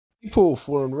People,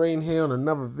 Fallen Rain here on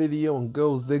another video on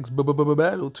Girls Legs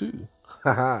Battle 2.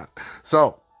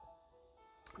 So,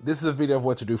 this is a video of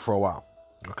what to do for a while.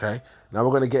 Okay, now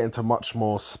we're going to get into much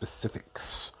more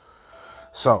specifics.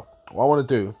 So, what I want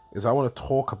to do is I want to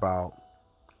talk about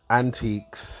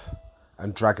antiques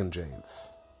and dragon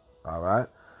jades. Alright,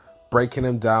 breaking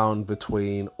them down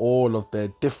between all of their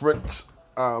different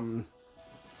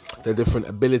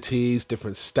abilities,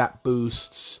 different stat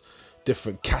boosts,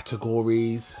 different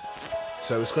categories.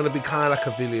 So it's going to be kind of like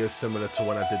a video similar to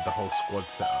when I did the whole squad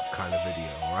setup kind of video,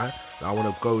 alright? I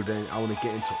want to go there, I want to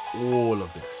get into all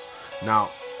of this.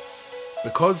 Now,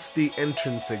 because the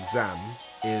entrance exam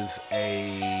is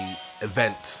a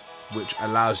event which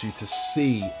allows you to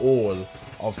see all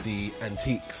of the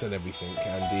antiques and everything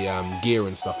and the gear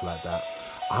and stuff like that,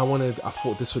 I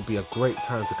thought this would be a great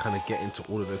time to kind of get into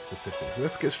all of those specifics. So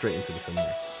let's get straight into this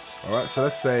anyway. Alright, so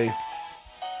let's say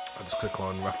I'll just click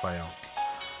on Raphael.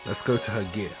 Let's go to her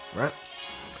gear, right?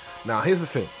 Now, here's the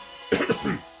thing.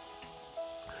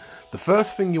 The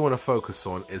first thing you want to focus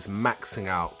on is maxing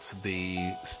out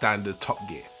the standard top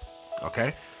gear,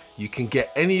 okay? You can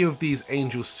get any of these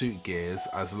angel suit gears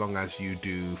as long as you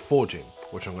do forging,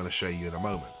 which I'm going to show you in a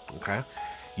moment, okay?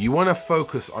 You want to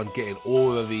focus on getting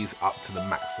all of these up to the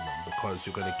maximum because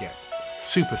you're going to get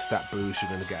super stat boost. You're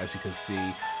going to get, as you can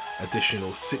see,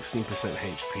 additional 16%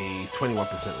 HP,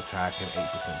 21% attack, and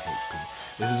 8% HP.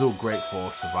 This is all great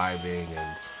for surviving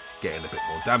and getting a bit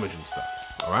more damage and stuff.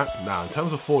 Alright, now in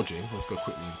terms of forging, let's go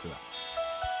quickly into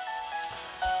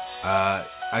that.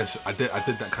 As I did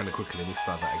that kind of quickly. Let me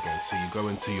start that again. So you go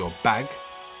into your bag,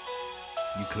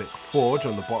 you click forge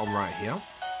on the bottom right here,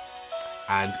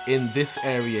 and in this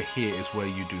area here is where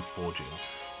you do forging.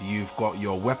 You've got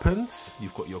your weapons,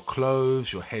 you've got your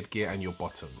clothes, your headgear, and your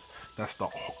bottoms. That's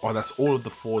all of the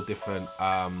 4 different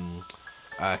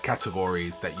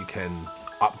categories that you can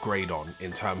upgrade on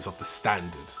in terms of the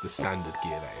standard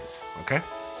gear, that is. Okay,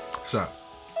 so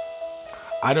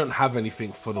I don't have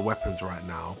anything for the weapons right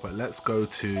now, but let's go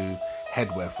to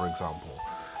headwear, for example.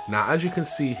 Now, as you can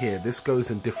see here, this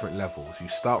goes in different levels. You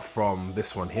start from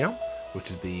this one here, which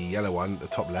is the yellow one at the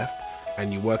top left,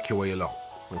 and you work your way along.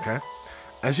 Okay,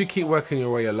 as you keep working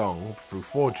your way along through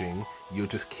forging, you'll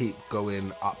just keep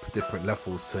going up different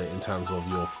levels in terms of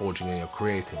your forging and your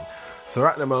creating. So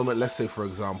at the moment, let's say for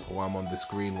example, I'm on this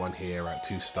green one here at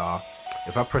 2-star.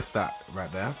 If I press that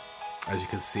right there, as you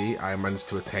can see, I managed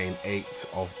to attain 8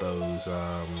 of those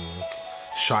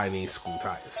shiny school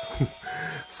ties.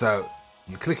 So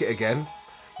you click it again.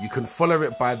 You can follow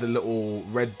it by the little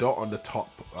red dot on the top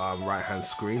right hand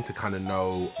screen to kind of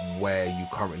know where you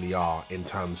currently are in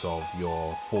terms of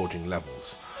your forging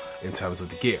levels, in terms of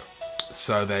the gear.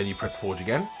 So then you press forge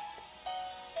again.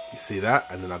 You see that,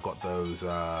 and then I got those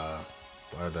I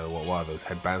don't know what are those,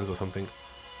 headbands or something,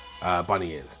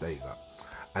 bunny ears. There you go.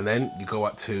 And then you go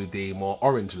up to the more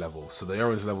orange level. So the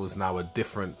orange level is now a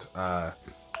different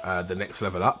the next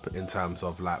level up in terms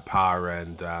of like power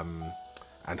and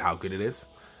how good it is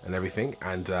and everything.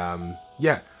 And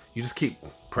yeah, you just keep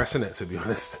pressing it, to be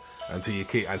honest, until you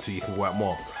can work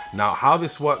more. Now, how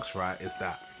this works, right, is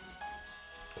that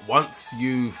once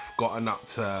you've gotten up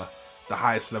to the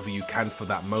highest level you can for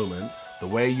that moment, the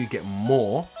way you get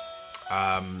more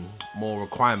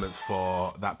requirements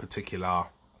for that particular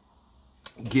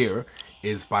gear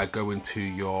is by going to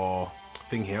your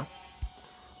thing here.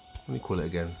 Let me call it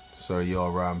again. So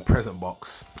your present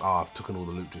box. Oh, I've taken all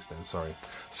the loot just then, sorry.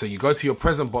 So you go to your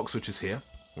present box, which is here,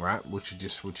 right, which I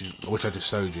just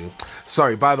showed you.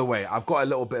 Sorry, by the way, I've got a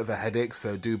little bit of a headache,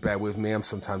 so do bear with me. I'm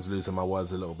sometimes losing my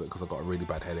words a little bit because I've got a really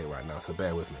bad headache right now, so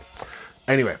bear with me.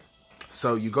 Anyway,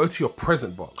 so you go to your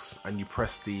present box and you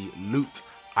press the loot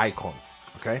icon,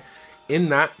 okay? In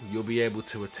that, you'll be able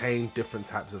to attain different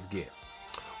types of gear.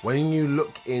 When you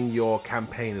look in your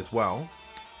campaign as well,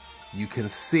 you can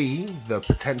see the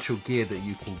potential gear that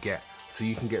you can get. So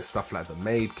you can get stuff like the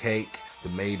maid cake, the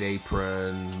maid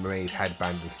apron, maid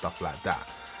headband, and stuff like that.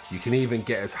 You can even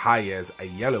get as high as a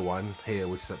yellow one here,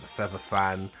 which is like the feather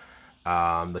fan,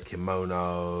 the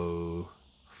kimono,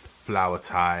 flower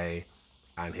tie,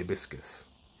 and hibiscus.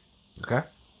 Okay?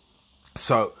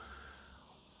 So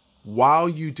while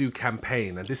you do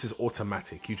campaign, and this is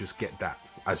automatic, you just get that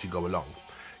as you go along,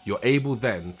 you're able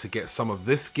then to get some of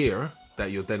this gear that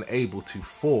you're then able to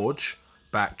forge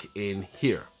back in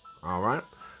here. All right,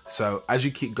 so as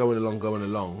you keep going along,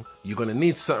 you're going to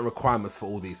need certain requirements for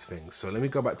all these things. So let me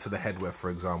go back to the headwear, for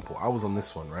example. I was on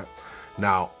this one, right?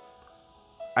 Now,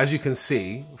 as you can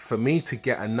see, for me to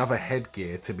get another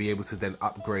headgear to be able to then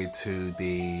upgrade to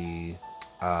the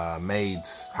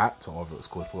maid's hat, or whatever it's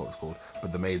called, I forgot what it's called,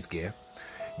 but the maid's gear,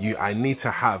 I need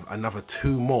to have another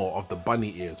 2 more of the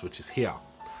bunny ears, which is here.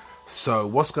 So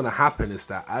what's going to happen is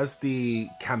that as the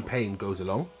campaign goes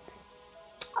along,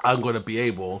 I'm going to be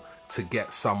able to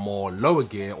get some more lower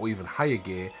gear or even higher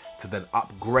gear to then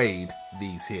upgrade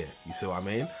these here. You see what I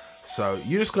mean? So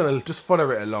you're just going to just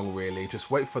follow it along, really. Just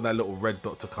wait for that little red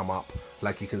dot to come up,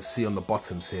 like you can see on the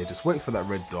bottoms here. Just wait for that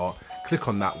red dot, click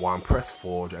on that one, press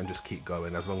forge, and just keep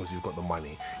going as long as you've got the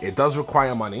money. It does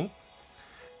require money.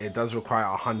 It does require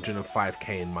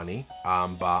 105k in money,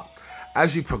 but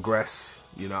as you progress,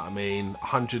 you know what I mean,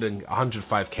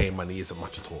 105k in money isn't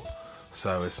much at all.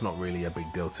 So it's not really a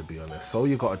big deal, to be honest. So all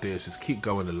you got to do is just keep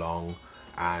going along,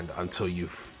 and until you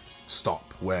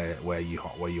stop where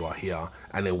you are here,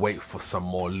 and then wait for some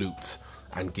more loot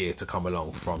and gear to come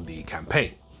along from the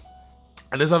campaign.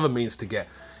 And there's other means to get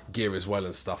gear as well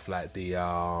and stuff, like the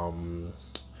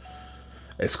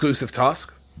exclusive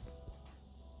task,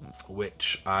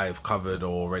 which I've covered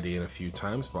already in a few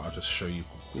times, but I'll just show you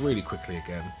really quickly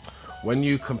again. When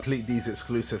you complete these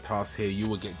exclusive tasks here, you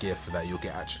will get gear for that. You'll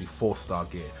get actually 4-star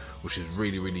gear, which is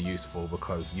really, really useful,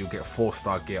 because you'll get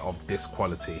 4-star gear of this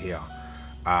quality here.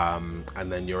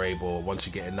 And then you're able, once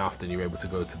you get enough, then you're able to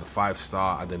go to the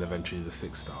 5-star and then eventually the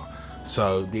 6-star.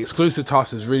 So the exclusive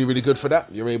task is really, really good for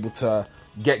that. You're able to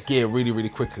get gear really, really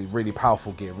quickly, really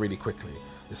powerful gear really quickly,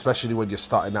 especially when you're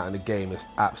starting out in the game. It's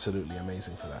absolutely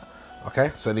amazing for that.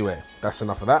 Okay, so anyway, that's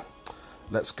enough of that.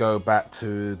 Let's go back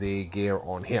to the gear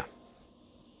on here.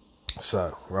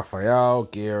 So Raphael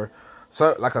gear.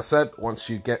 So like I said, once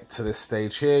you get to this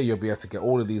stage here, you'll be able to get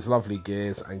all of these lovely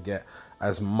gears and get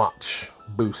as much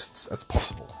boosts as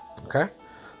possible. Okay,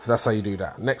 so that's how you do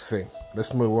that. Next thing,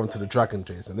 let's move on to the Dragon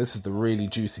Jades, and this is the really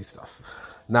juicy stuff.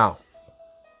 Now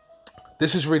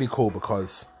this is really cool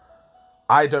because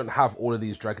I don't have all of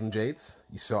these Dragon Jades,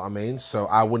 you see what I mean? So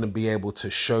I wouldn't be able to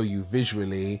show you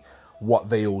visually what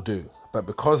they all do. But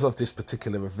because of this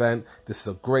particular event, this is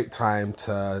a great time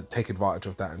to take advantage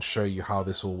of that and show you how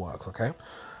this all works, okay?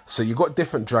 So you've got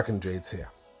different Dragon Jades here,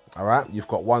 all right? You've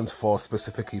got ones for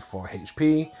specifically for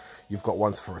HP, you've got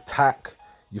ones for attack,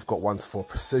 you've got ones for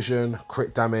precision,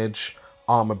 crit damage,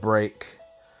 armor break,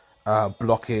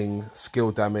 blocking,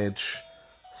 skill damage,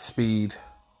 speed,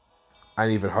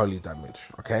 and even holy damage,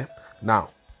 okay?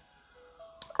 Now,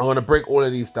 I'm going to break all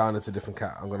of these down into different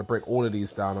I'm going to break all of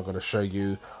these down. I'm going to show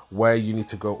you where you need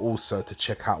to go also to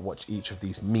check out what each of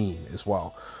these mean as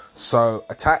well. So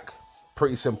attack,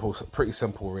 pretty simple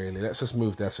really. Let's just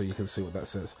move there so you can see what that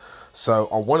says. So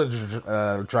on one of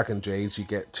the Dragon Jades, you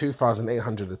get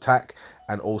 2,800 attack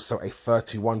and also a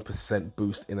 31%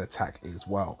 boost in attack as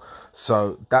well.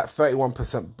 So that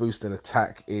 31% boost in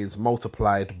attack is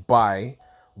multiplied by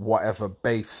whatever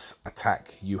base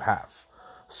attack you have.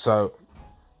 So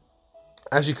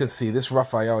as you can see, this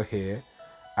Raphael here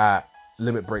at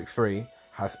Limit Break 3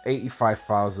 has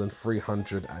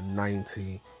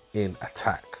 85,390 in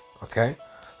attack, okay?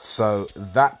 So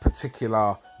that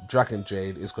particular Dragon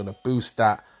Jade is going to boost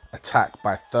that attack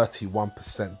by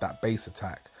 31%, that base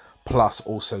attack, plus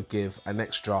also give an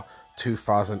extra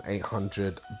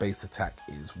 2,800 base attack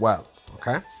as well,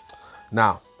 okay?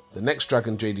 Now, the next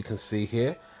Dragon Jade you can see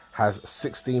here has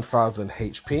 16,000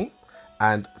 HP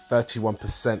and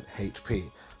 31% HP.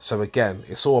 So again,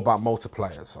 it's all about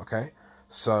multipliers, okay?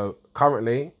 So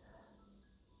currently,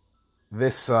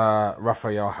 this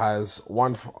Raphael has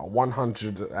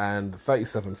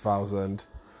 137,000.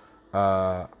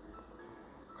 How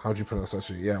do you pronounce that?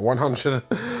 Actually? Yeah,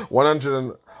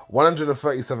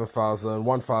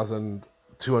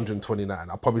 137,229.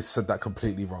 I probably said that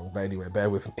completely wrong, but anyway, bear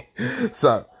with me.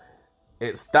 So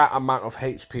it's that amount of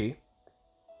HP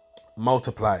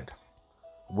multiplied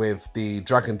with the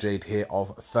Dragon Jade here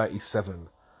of 37%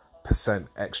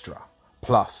 extra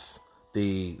plus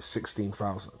the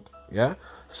 16,000. Yeah,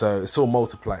 so it's all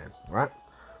multiplying, right?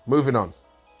 Moving on,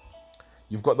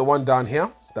 you've got the one down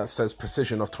here that says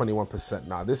precision of 21%.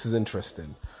 Now this is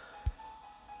interesting.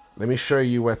 Let me show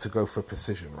you where to go for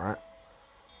precision, right?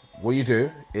 What you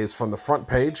do is from the front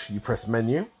page, you press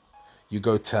menu, you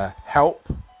go to help,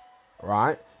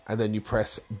 right? And then you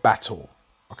press battle,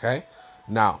 okay?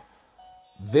 Now,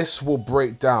 this will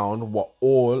break down what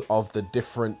all of the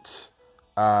different,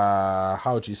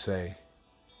 how would you say,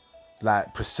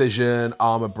 like precision,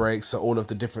 armor breaks, so all of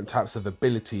the different types of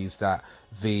abilities that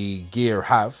the gear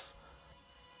have.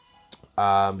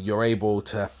 You're able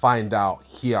to find out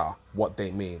here what they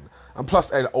mean. And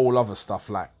plus all other stuff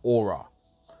like aura.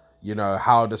 You know,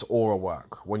 how does aura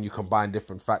work when you combine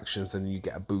different factions and you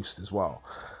get a boost as well.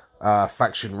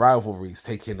 faction rivalries,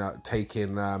 taking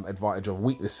advantage of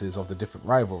weaknesses of the different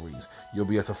rivalries. You'll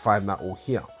be able to find that all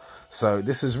here. So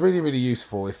this is really, really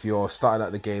useful if you're starting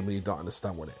out the game and you don't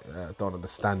understand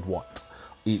what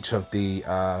each of the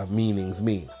meanings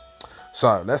mean.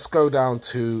 So let's go down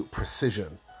to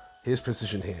precision. Here's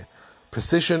precision here.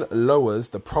 Precision lowers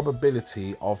the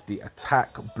probability of the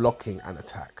attack blocking an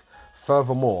attack.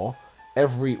 Furthermore,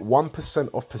 every 1%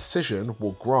 of precision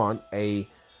will grant a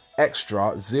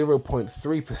extra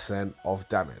 0.3% of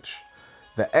damage.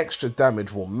 The extra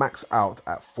damage will max out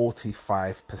at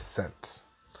 45%.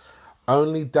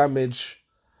 Only damage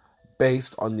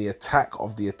based on the attack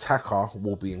of the attacker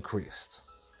will be increased.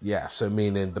 Yeah, so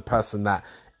meaning the person that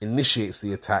initiates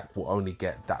the attack will only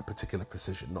get that particular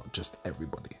precision, not just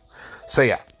everybody. So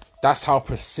yeah, that's how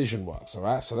precision works, all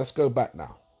right? So let's go back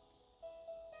now.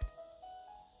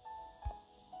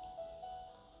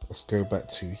 Let's go back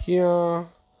to here.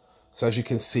 So as you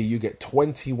can see, you get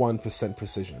 21%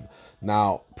 precision.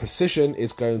 Now, precision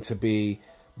is going to be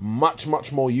much,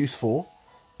 much more useful,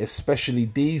 especially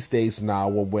these days now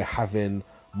when we're having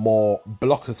more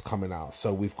blockers coming out.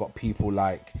 So we've got people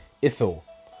like Ithil,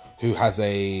 who has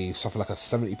something like a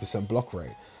 70% block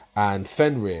rate, and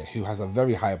Fenrir, who has a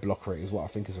very high block rate as well. I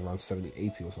think it's around 70,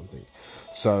 80 or something.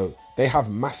 So they have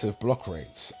massive block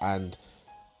rates, and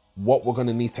what we're going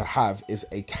to need to have is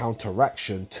a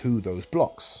counteraction to those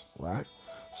blocks, right?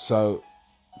 So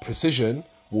precision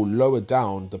will lower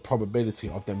down the probability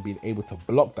of them being able to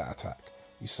block that attack.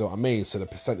 You see what I mean? So the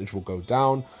percentage will go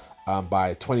down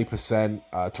by 20%,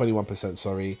 21%,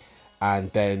 sorry. And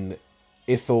then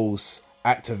Ithil's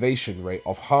activation rate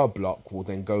of her block will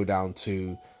then go down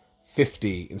to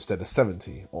 50 instead of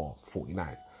 70 or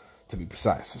 49 to be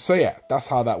precise. So yeah, that's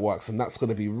how that works. And that's going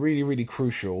to be really, really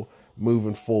crucial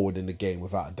moving forward in the game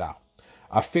without a doubt.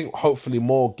 I think hopefully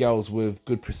more girls with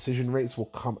good precision rates will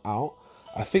come out.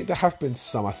 I think there have been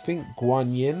some. I think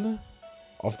Guan Yin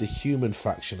of the human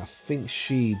faction, I think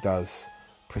she does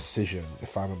precision,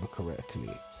 if I remember correctly.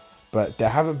 But there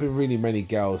haven't been really many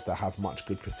girls that have much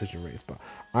good precision rates. But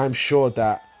I'm sure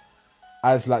that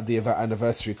as like the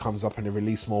anniversary comes up and they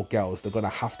release more girls, they're going to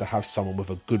have someone with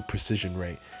a good precision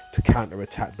rate to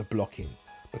counter-attack the blocking.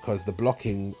 Because the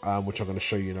blocking, which I'm going to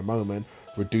show you in a moment,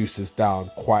 reduces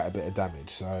down quite a bit of damage.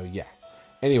 So yeah.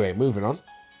 Anyway, moving on.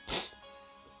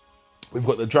 We've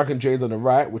got the Dragon Jade on the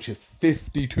right, which is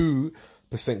 52%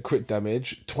 crit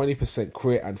damage, 20%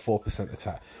 crit, and 4%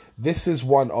 attack. This is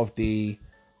one of the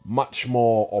much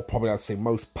more, or probably I'd say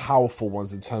most powerful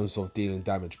ones in terms of dealing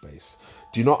damage base.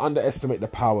 Do not underestimate the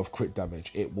power of crit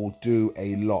damage. It will do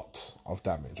a lot of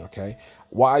damage, okay?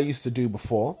 What I used to do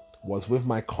before was with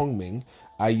my Kongming,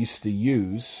 I used to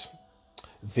use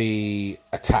the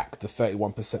attack, the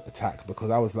 31% attack, because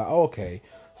I was like, oh, okay,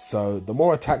 so the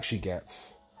more attack she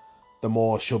gets, the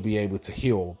more she'll be able to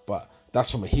heal. But that's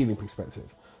from a healing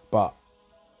perspective. But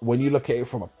when you look at it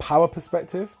from a power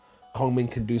perspective,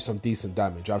 Kongming can do some decent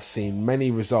damage. I've seen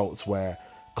many results where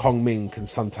Kongming can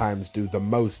sometimes do the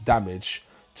most damage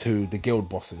to the guild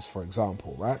bosses, for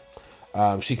example, right?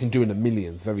 She can do in the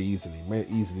millions very easily,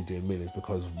 doing millions,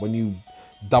 because when you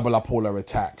double up all her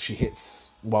attacks, she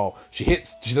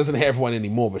doesn't hit everyone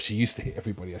anymore, but she used to hit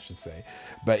everybody, I should say.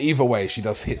 But either way, she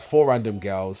does hit 4 random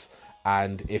girls,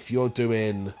 and if you're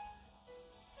doing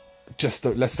just,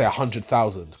 let's say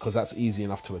 100,000, because that's easy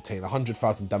enough to attain,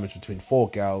 100,000 damage between 4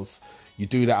 girls, you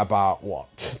do that about,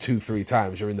 2-3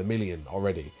 times, you're in the million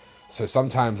already. So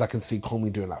sometimes I can see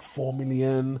Kongming doing like 4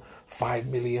 million, 5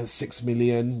 million, 6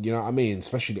 million, you know what I mean?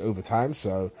 Especially over time.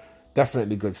 So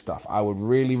definitely good stuff. I would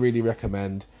really, really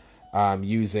recommend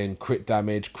using crit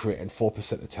damage, crit, and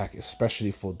 4% attack,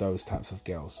 especially for those types of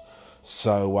girls.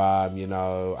 So, I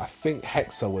think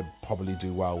Hexa would probably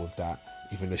do well with that,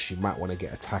 even though she might want to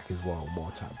get attack as well, more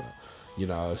attack. But,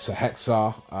 so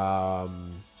Hexa,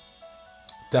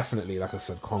 definitely, like I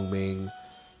said, Kongming.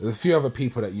 There's a few other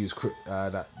people that use crit,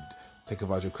 that take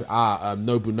advantage of crit.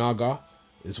 Nobunaga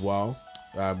as well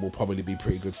will probably be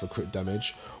pretty good for crit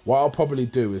damage. What I'll probably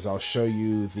do is I'll show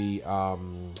you the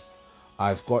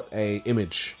I've got a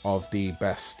image of the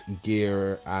best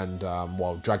gear and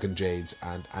Dragon Jades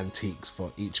and antiques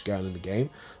for each girl in the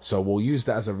game. So we'll use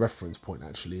that as a reference point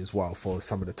actually as well for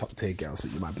some of the top tier girls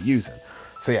that you might be using.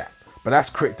 So yeah, but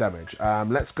that's crit damage.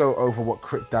 Let's go over what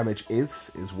crit damage is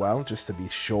as well, just to be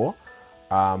sure.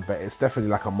 But it's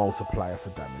definitely like a multiplier for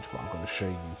damage, but I'm going to show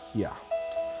you here.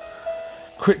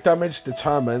 Crit damage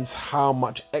determines how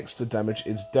much extra damage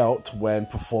is dealt when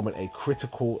performing a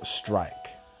critical strike.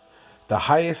 The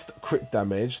highest crit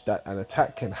damage that an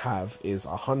attack can have is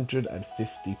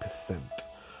 150%.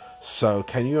 So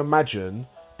can you imagine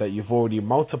that you've already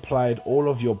multiplied all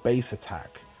of your base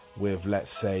attack with, let's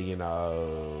say, you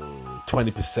know,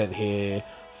 20% here,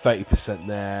 30%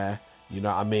 there, you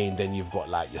know what I mean? Then you've got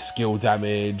like your skill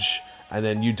damage, and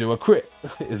then you do a crit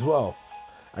as well.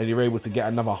 And you're able to get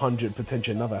another 100,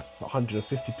 potentially another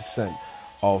 150%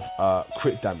 of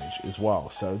crit damage as well.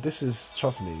 So this is,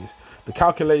 trust me, the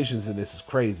calculations in this is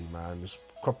crazy, man. It's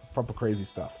proper crazy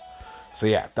stuff. So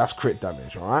yeah, that's crit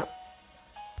damage, all right?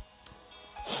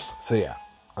 So yeah,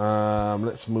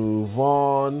 let's move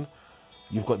on.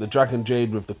 You've got the Dragon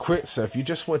Jade with the crit. So if you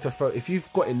just want to, if you've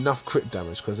got enough crit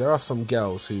damage, because there are some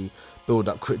girls who build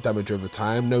up crit damage over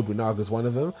time. Nobunaga's one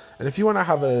of them. And if you want to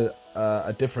have a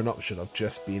different option of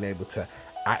just being able to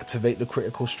activate the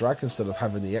critical strike instead of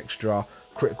having the extra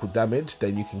critical damage,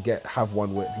 then you can have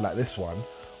one with like this one,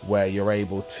 where you're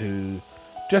able to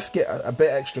just get a bit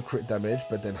extra crit damage,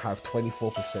 but then have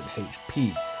 24%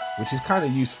 HP, which is kind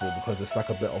of useful because it's like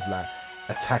a bit of like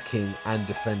attacking and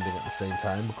defending at the same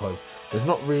time, because there's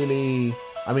not really,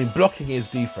 I mean, blocking is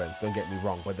defense, don't get me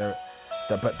wrong, but the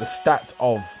stat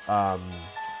of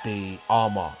the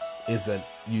armor isn't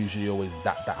usually always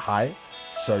that high,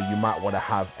 so you might want to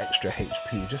have extra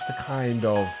HP just to kind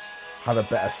of have a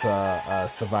better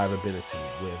survivability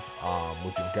with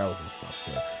your girls and stuff.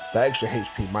 So that extra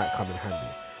HP might come in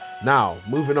handy. Now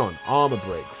moving on, armor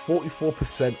break,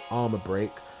 44% armor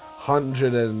break,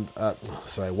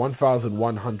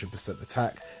 1100%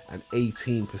 attack and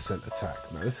 18%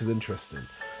 attack. Now this is interesting.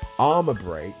 Armor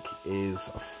break is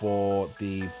for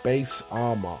the base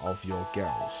armor of your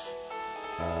girls.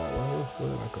 Where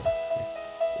did I go?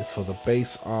 It's for the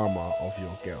base armor of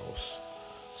your girls.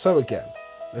 So again,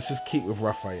 let's just keep with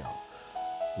Raphael.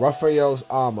 Raphael's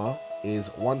armor is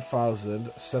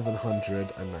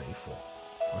 1794.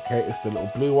 Okay, it's the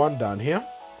little blue one down here,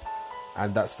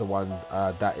 and that's the one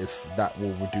that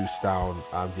will reduce down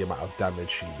the amount of damage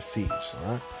she receives. All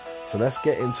right, so let's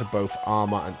get into both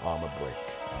armor and armor break.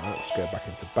 All right, let's go back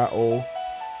into battle.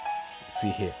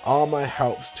 See here, armor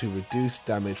helps to reduce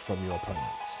damage from your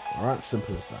opponents. All right,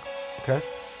 simple as that. Okay,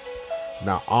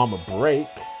 now armor break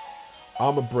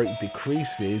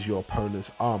decreases your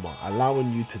opponent's armor,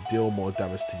 allowing you to deal more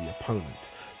damage to the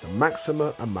opponent. The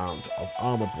maximum amount of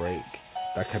armor break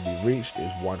that can be reached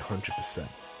is 100%.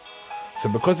 So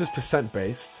because it's percent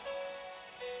based,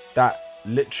 that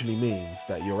literally means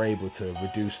that you're able to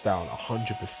reduce down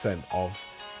 100% of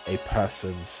a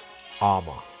person's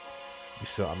armor. You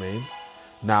see what I mean?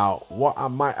 Now, what I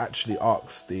might actually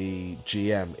ask the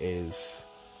GM is,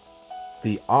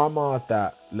 the armor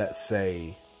that, let's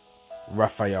say,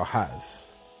 Raphael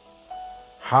has,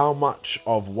 how much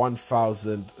of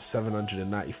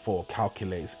 1794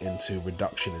 calculates into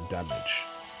reduction in damage?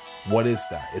 What is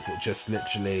that? Is it just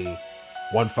literally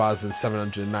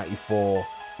 1794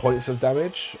 points of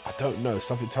damage? I don't know.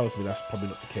 Something tells me that's probably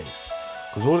not the case,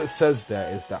 because all it says there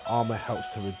is that armor helps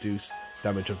to reduce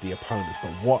damage of the opponents,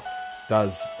 but what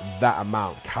does that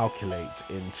amount calculate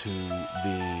into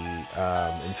the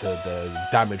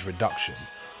damage reduction?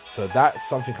 So that's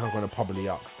something I'm going to probably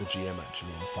ask the GM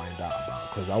actually and find out about,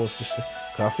 because I was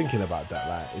thinking about that.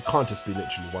 Like, it can't just be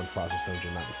literally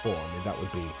 1794. I mean, that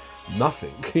would be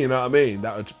nothing. You know what I mean?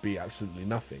 That would be absolutely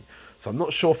nothing. So I'm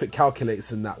not sure if it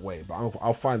calculates in that way, but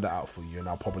I'll find that out for you, and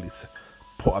I'll probably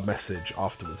put a message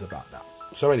afterwards about that.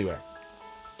 So anyway,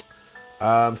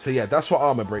 so yeah, that's what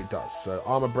armor break does. So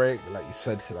armor break, like you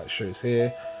said, like shows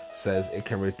here, says it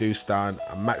can reduce down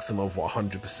a maximum of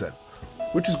 100%,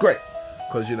 which is great,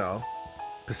 because, you know,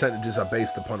 percentages are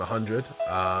based upon 100.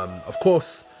 Of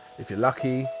course, if you're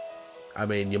lucky, I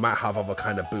mean, you might have other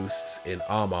kind of boosts in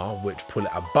armor which pull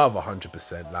it above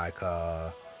 100%, like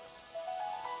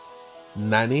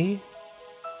Nanny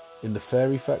in the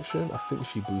fairy faction. I think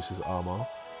she boosts his armor,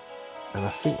 and I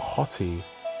think Hottie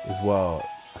as well.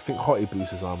 I think Hottie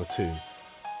boosts his armor too.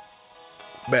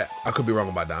 But I could be wrong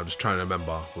about that. I'm just trying to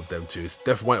remember with them two. It's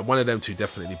one of them two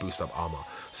definitely boosts up armor.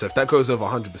 So if that goes over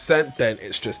 100%, then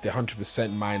it's just the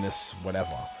 100% minus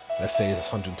whatever. Let's say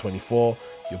it's 124.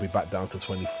 You'll be back down to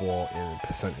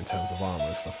 24% in terms of armor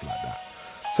and stuff like that.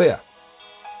 So yeah,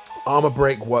 armor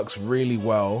break works really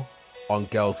well on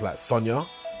girls like Sonya,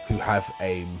 who have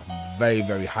a very,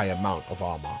 very high amount of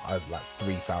armor, as like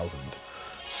 3,000.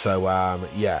 So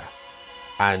yeah,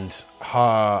 and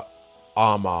her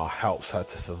armor helps her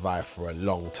to survive for a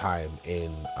long time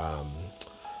in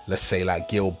let's say like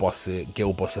guild boss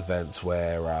events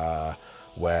where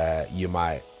you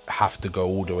might have to go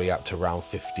all the way up to round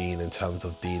 15 in terms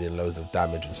of dealing loads of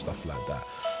damage and stuff like that.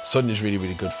 Sonya's really,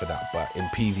 really good for that, but in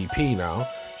PvP now,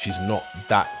 she's not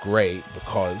that great,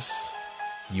 because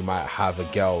you might have a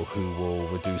girl who will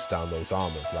reduce down those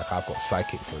armors. Like I've got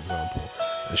Psychic, for example,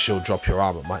 and she'll drop your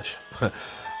armor much.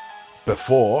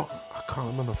 Before, I can't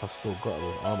remember if I've still got it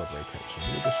with armor break actually.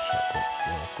 Let me just check what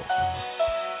I've got for her.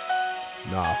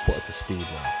 No, I've put it to speed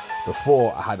now.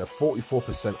 Before, I had a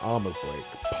 44% armor break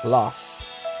plus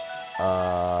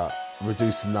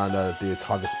reducing the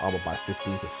target's armor by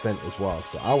 15% as well.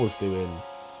 So I was doing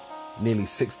nearly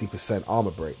 60%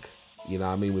 armor break, you know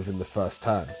what I mean, within the first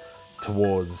turn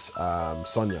towards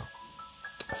Sonya.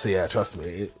 So yeah, trust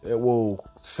me, it will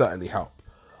certainly help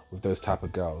with those type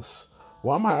of girls.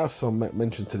 What I might also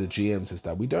mention to the GMs is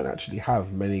that we don't actually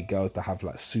have many girls that have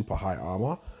like super high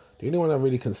armor. The only one I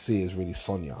really can see is really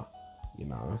Sonya, you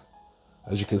know.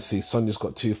 As you can see, Sonya's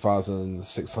got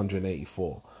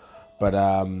 2,684. But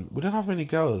we don't have many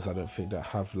girls, I don't think, that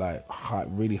have like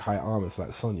really high armors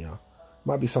like Sonya.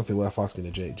 Might be something worth asking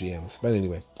the GMs. But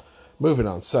anyway, moving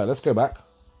on. So let's go back.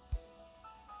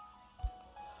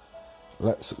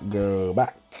 Let's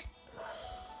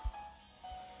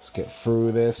get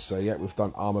through this. So yeah, we've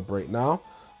done armor break now.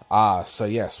 So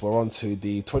yes, we're on to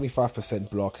the 25%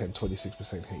 block and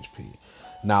 26% HP.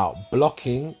 Now,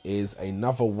 blocking is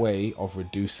another way of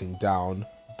reducing down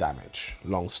damage.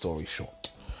 Long story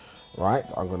short.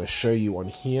 Right, I'm going to show you on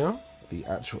here the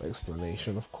actual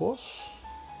explanation, of course.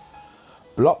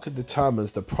 Block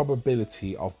determines the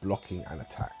probability of blocking an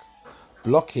attack.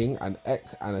 Blocking an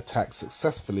attack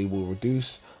successfully will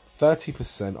reduce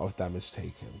 30% of damage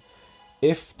taken.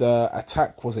 If the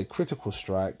attack was a critical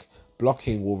strike,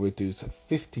 blocking will reduce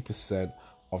 50%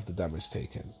 of the damage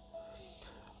taken.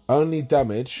 Only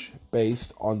damage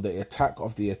based on the attack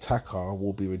of the attacker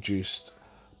will be reduced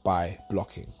by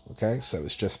blocking. Okay, so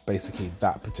it's just basically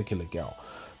that particular girl.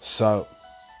 So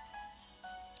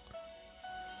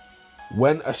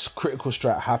when a critical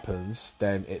strike happens,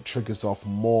 then it triggers off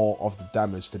more of the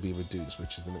damage to be reduced,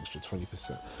 which is an extra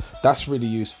 20%. That's really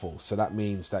useful. So that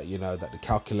means that, you know, that the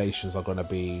calculations are going to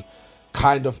be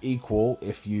kind of equal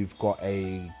if you've got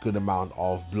a good amount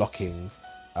of blocking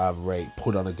rate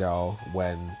put on a girl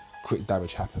when crit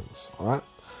damage happens. All right,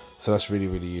 so that's really,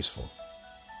 really useful.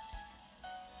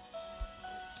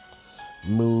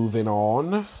 Moving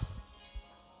on,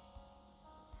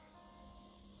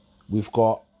 we've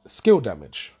got skill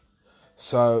damage.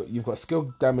 So you've got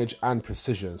skill damage and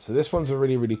precision. So this one's a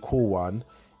really, really cool one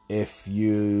if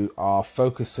you are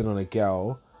focusing on a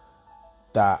girl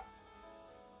that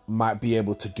might be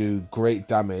able to do great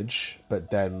damage,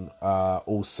 but then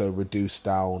also reduce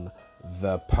down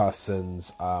the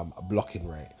person's blocking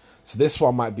rate. So this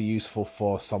one might be useful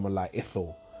for someone like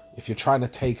Ithil. If you're trying to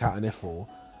take out an Ithil,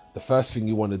 the first thing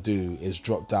you want to do is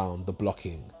drop down the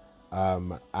blocking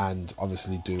and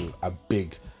obviously do a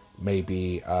big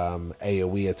maybe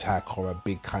AoE attack or a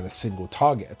big kind of single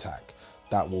target attack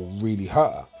that will really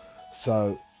hurt her.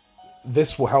 So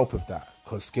this will help with that,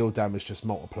 because skill damage just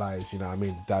multiplies, you know what I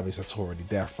mean, the damage that's already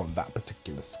there from that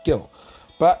particular skill.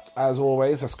 But as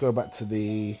always, let's go back to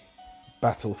the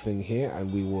battle thing here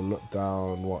and we will look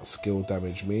down what skill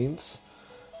damage means.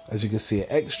 As you can see,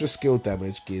 extra skill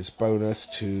damage gives bonus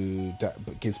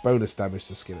damage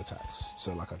to skill attacks.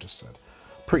 So like I just said,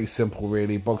 pretty simple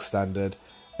really, bog standard.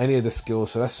 Any of the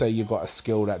skills, so let's say you've got a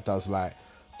skill that does like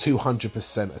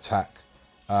 200% attack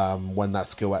when that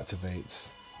skill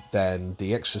activates, then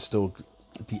the extra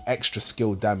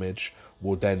skill damage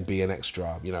will then be an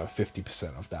extra, you know,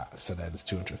 50% of that. So then it's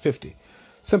 250.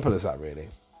 Simple as that really.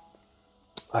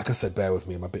 Like I said, bear with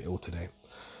me, I'm a bit ill today.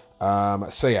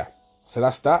 So yeah, so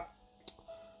that's that.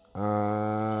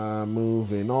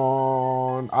 Moving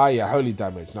on. Yeah, holy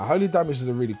damage. Now holy damage is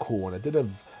a really cool one.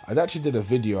 I actually did a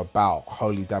video about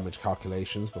holy damage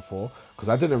calculations before, because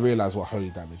I didn't realize what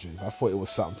holy damage is. I thought it was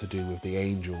something to do with the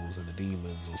angels and the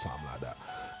demons or something like that,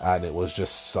 and it was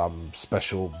just some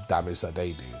special damage that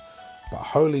they do. But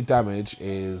holy damage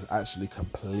is actually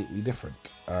completely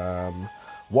different.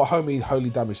 What holy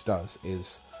damage does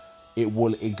is it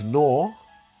will ignore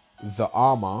the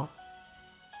armor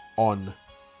on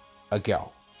a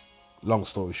girl. Long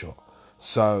story short.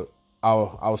 So I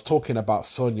was talking about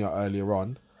Sonya earlier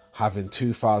on having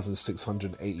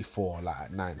 2,684 like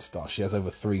at 9 star. She has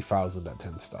over 3,000 at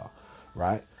 10 star,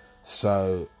 right?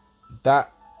 So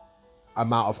that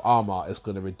amount of armor is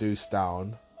going to reduce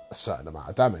down a certain amount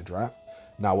of damage, right?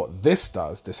 Now what this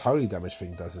does, this holy damage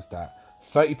thing does, is that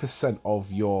 30% of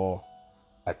your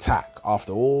attack,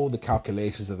 after all the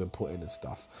calculations have been put in and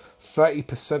stuff,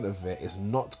 30% of it is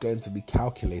not going to be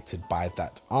calculated by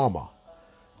that armor.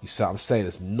 You see what I'm saying?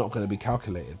 It's not going to be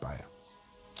calculated by it.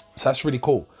 So that's really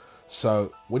cool.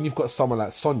 So when you've got someone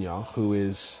like Sonya who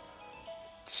is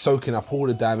soaking up all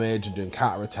the damage and doing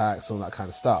counter attacks, all that kind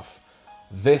of stuff,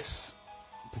 this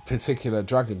particular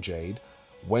Dragon Jade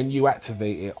when you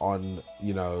activate it on,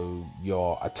 you know,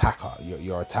 your attacker,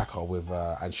 your attacker with,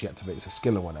 and she activates a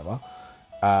skill or whatever,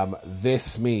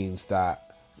 this means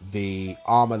that the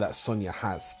armor that Sonya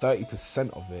has,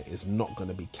 30% of it is not going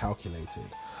to be calculated.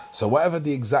 So whatever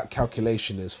the exact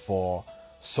calculation is for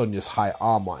Sonya's high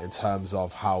armor in terms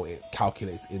of how it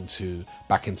calculates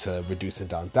back into reducing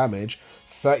down damage,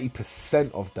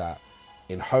 30% of that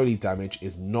in holy damage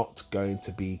is not going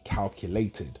to be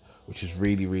calculated, which is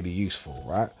really, really useful,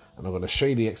 right? And I'm going to show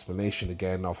you the explanation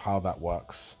again of how that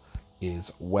works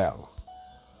as well.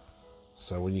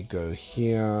 So when you go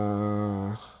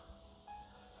here,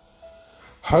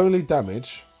 holy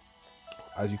damage,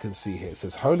 as you can see here, it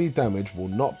says holy damage will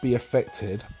not be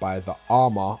affected by the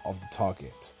armor of the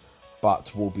target,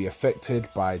 but will be affected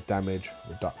by damage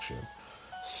reduction.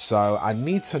 So I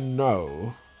need to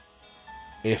know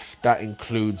if that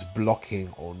includes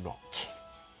blocking or not.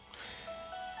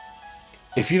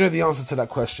 If you know the answer to that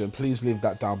question, please leave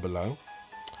that down below,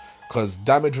 because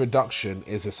damage reduction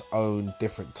is its own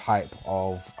different type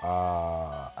of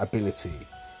ability,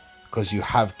 because you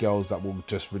have girls that will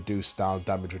just reduce down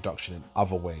damage reduction in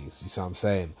other ways. You see what I'm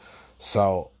saying?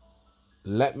 So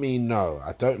let me know.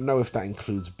 I don't know if that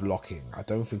includes blocking. I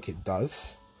don't think it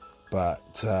does,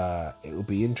 but it will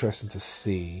be interesting to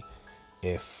see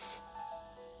if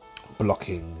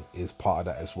blocking is part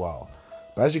of that as well.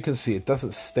 But as you can see, it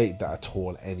doesn't state that at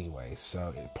all anyway,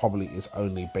 so it probably is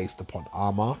only based upon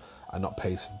armor and not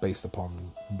based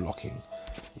upon blocking,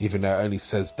 even though it only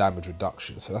says damage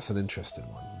reduction. So that's an interesting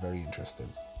one, very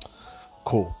interesting.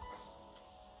 Cool.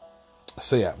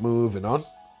 So yeah, moving on.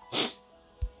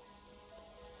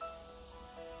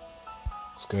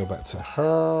 Let's go back to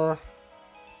her.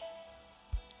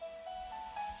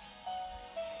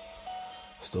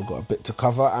 Still got a bit to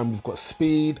cover, and we've got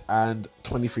speed and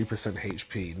 23%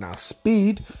 HP. Now,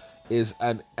 speed is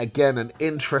again an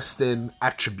interesting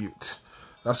attribute.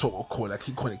 That's what we'll call it. I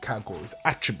keep calling it categories.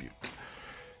 Attribute.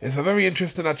 It's a very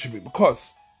interesting attribute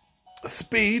because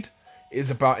speed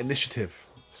is about initiative.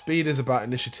 Speed is about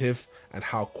initiative and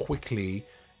how quickly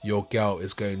your girl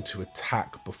is going to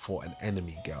attack before an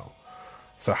enemy girl.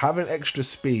 So having extra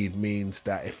speed means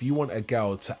that if you want a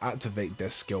girl to activate their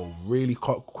skill really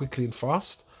quickly and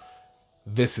fast,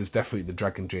 this is definitely the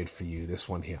Dragon Jade for you, this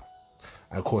one here.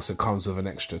 And of course it comes with an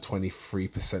extra 23%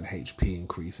 HP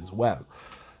increase as well.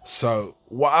 So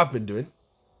what I've been doing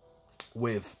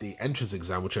with the entrance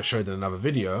exam, which I showed in another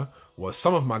video, was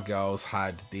some of my girls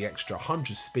had the extra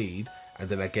 100 speed, and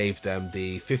then I gave them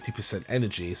the 50%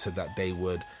 energy so that they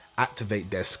would activate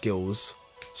their skills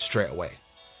straight away.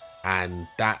 And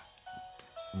that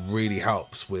really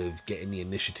helps with getting the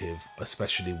initiative,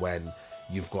 especially when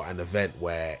you've got an event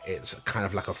where it's kind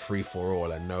of like a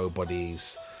free-for-all and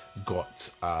nobody's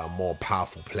got more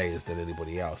powerful players than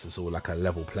anybody else. It's all like a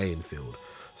level playing field.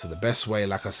 So the best way,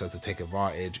 like I said, to take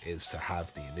advantage is to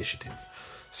have the initiative.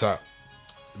 So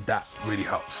that really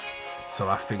helps. So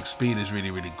I think speed is really,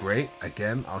 really great.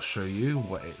 Again, I'll show you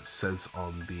what it says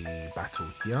on the battle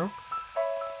here.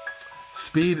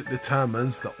 Speed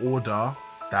determines the order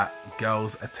that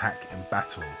girls attack in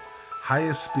battle.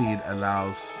 Higher speed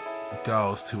allows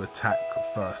girls to attack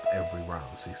first every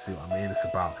round. So you see what I mean? It's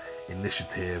about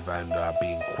initiative and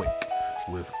being quick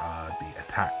with the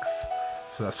attacks.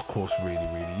 So that's of course really,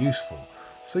 really useful.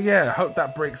 So yeah, I hope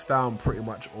that breaks down pretty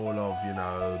much all of, you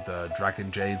know, the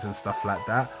Dragon Jades and stuff like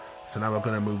that. So now we're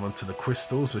going to move on to the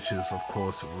crystals, which is of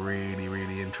course really,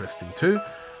 really interesting too.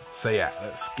 So yeah,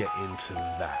 let's get into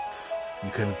that.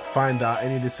 You can find out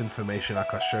any of this information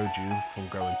like I showed you from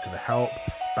going to the help,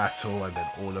 battle, and then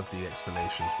all of the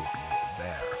explanations will be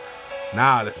there.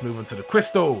 Now let's move on to the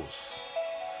crystals.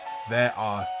 There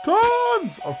are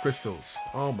tons of crystals.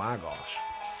 Oh my gosh.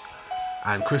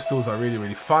 And crystals are really,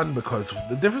 really fun because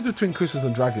the difference between crystals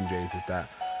and Dragon Jades is that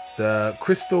the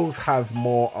crystals have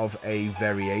more of a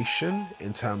variation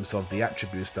in terms of the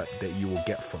attributes that you will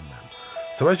get from them.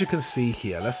 So as you can see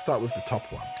here, let's start with the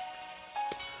top one.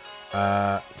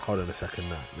 Hold on a second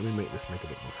now. Let me make this make a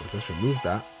bit more sense. Let's remove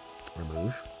that.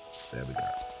 Remove. There we go.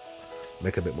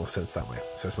 Make a bit more sense that way,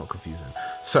 so it's not confusing.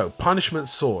 So, Punishment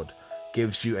Sword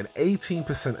gives you an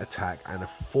 18% attack and a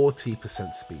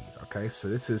 40% speed. Okay, so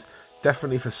this is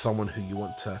definitely for someone who you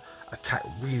want to attack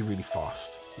really, really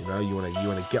fast. You know, you want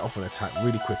to get off an attack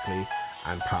really quickly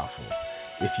and powerful.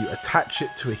 If you attach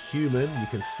it to a human, you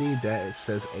can see there it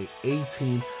says a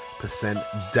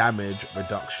 18% damage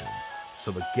reduction.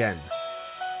 So again,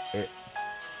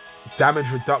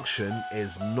 damage reduction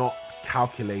is not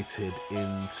calculated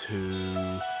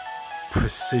into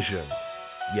precision.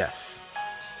 Yes.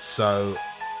 So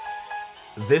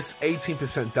this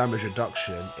 18% damage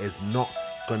reduction is not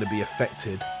going to be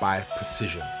affected by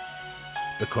precision,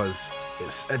 because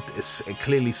it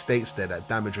clearly states there that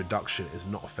damage reduction is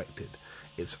not affected.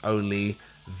 It's only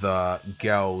the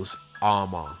girl's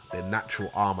armor, their natural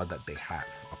armor that they have.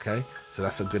 Okay, so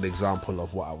that's a good example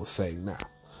of what I was saying now.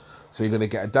 So you're going to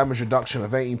get a damage reduction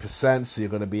of 18%, so you're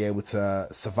going to be able to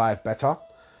survive better,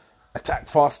 attack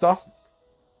faster,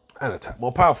 and attack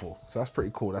more powerful. So that's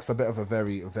pretty cool. That's a bit of a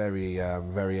very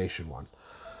variation one.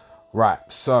 Right,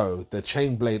 so the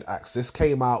chain blade axe. This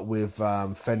came out with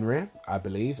Fenrir, I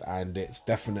believe, and it's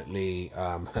definitely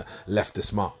left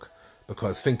this mark.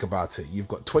 Because think about it, you've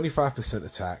got 25%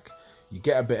 attack, you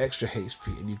get a bit extra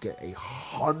HP, and you get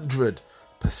 100%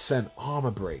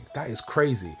 armor break. That is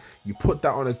crazy. You put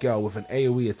that on a girl with an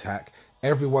AoE attack,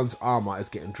 everyone's armor is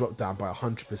getting dropped down by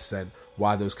 100%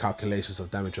 while those calculations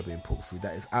of damage are being put through.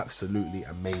 That is absolutely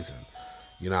amazing.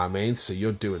 You know what I mean? So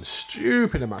you're doing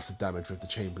stupid amounts of damage with the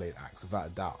chain blade axe, without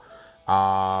a doubt.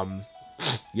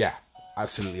 Yeah,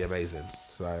 absolutely amazing.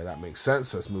 So that makes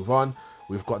sense. Let's move on.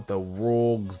 We've got the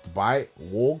Warg's Bite.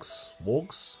 Wargs?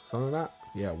 Something like that?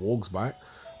 Yeah, Warg's Bite.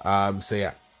 So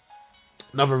yeah,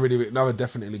 another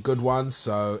definitely good one.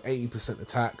 So 80%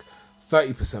 attack,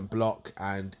 30% block,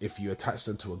 and if you attach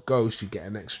them to a ghost, you get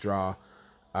an extra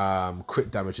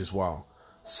crit damage as well.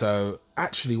 So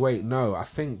actually, wait, no, I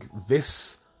think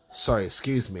this. Sorry,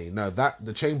 excuse me. No,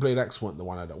 the chain blade axe wasn't the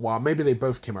one I don't. Well, maybe they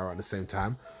both came out at the same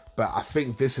time, but I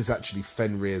think this is actually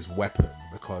Fenrir's weapon,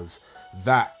 because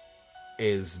that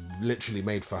is literally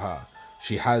made for her.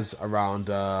 She has around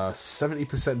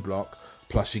 70% block,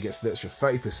 plus she gets the extra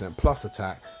 30% plus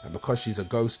attack, and because she's a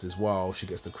ghost as well, she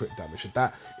gets the crit damage. And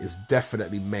that is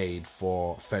definitely made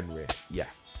for Fenrir. Yeah.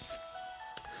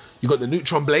 You got the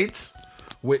neutron blades,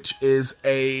 which is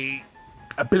a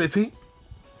ability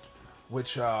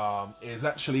which is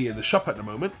actually in the shop at the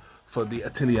moment for the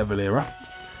Atelier Valera.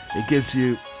 It gives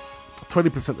you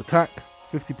 20% attack,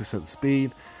 50%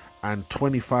 speed, and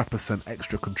 25%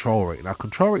 extra control rate. Now,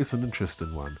 control rate is an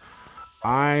interesting one.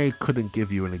 I couldn't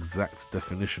give you an exact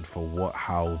definition for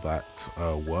how that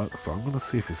works, so I'm going to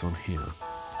see if it's on here.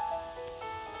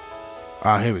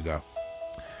 Here we go.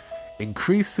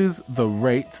 Increases the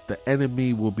rate the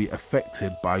enemy will be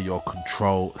affected by your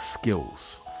control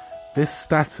skills. This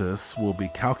status will be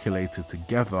calculated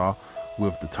together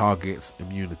with the target's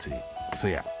immunity. So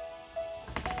yeah,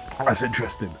 that's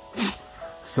interesting.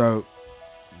 So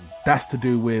that's to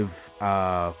do with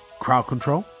crowd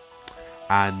control.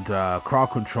 And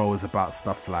crowd control is about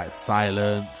stuff like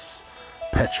silence,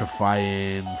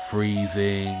 petrifying,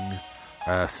 freezing,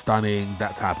 stunning,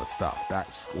 that type of stuff.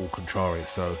 That's all control rate.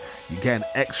 So you get an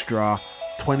extra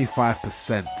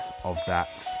 25% of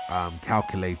that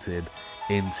calculated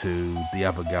into the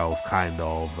other girl's kind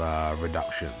of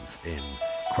reductions in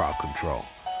crowd control.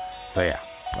 So yeah,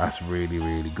 that's really,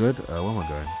 really good. Where am I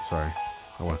going? Sorry,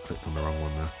 I clicked on the wrong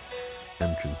one there.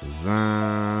 Entrance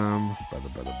exam.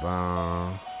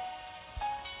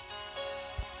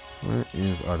 Where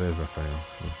is? Oh, there's Raphael.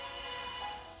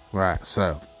 Right,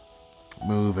 so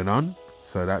moving on.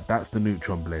 So that's the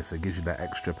neutron blade. So it gives you that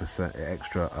extra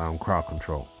crowd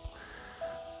control.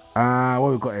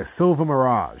 What we've got here, Silver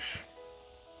Mirage.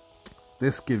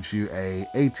 This gives you a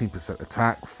 18%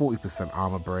 attack, 40%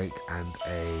 armor break, and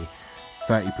a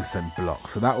 30% block.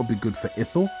 So that would be good for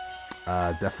Ithel,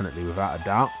 definitely, without a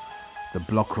doubt. The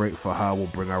block rate for her will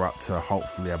bring her up to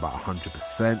hopefully about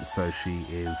 100%. So she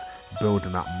is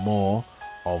building up more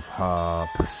of her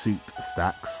pursuit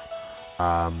stacks,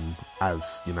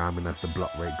 as you know, as the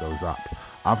block rate goes up.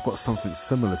 I've got something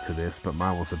similar to this, but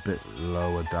mine was a bit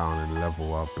lower down in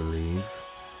level, I believe.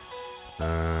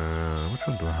 Which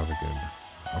one do I have again?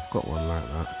 I've got one like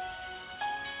that.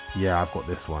 Yeah, I've got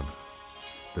this one,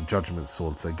 the Judgment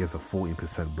Sword. So it gives a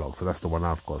 14% block. So that's the one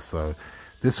I've got. So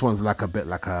this one's like a bit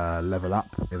like a level up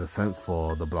in a sense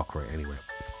for the block rate anyway.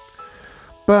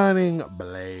 Burning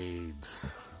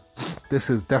Blades. This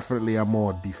is definitely a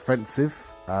more defensive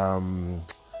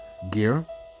gear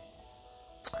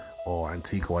or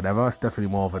antique or whatever. It's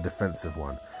definitely more of a defensive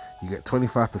one. You get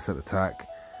 25% attack,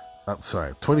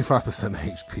 25%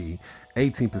 HP,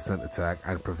 18% attack,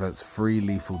 and prevents 3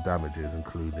 lethal damages,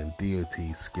 including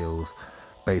DOT, skills,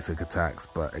 basic attacks,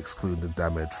 but excluding the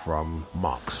damage from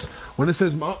marks. When it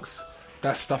says marks,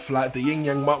 that's stuff like the Yin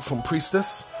Yang mark from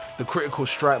Priestess, the critical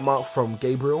strike mark from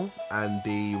Gabriel, and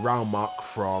the round mark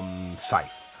from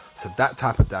Scythe. So that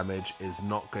type of damage is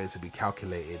not going to be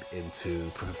calculated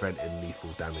into preventing lethal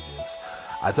damages.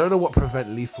 I don't know what prevent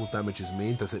lethal damages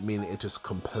mean. Does it mean it just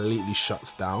completely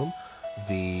shuts down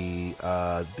the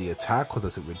attack, or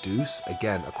does it reduce?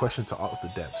 Again, a question to ask the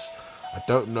devs. I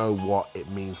don't know what it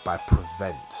means by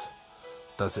prevent.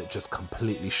 does it just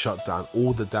completely shut down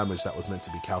all the damage that was meant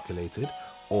to be calculated,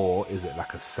 or is it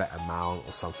like a set amount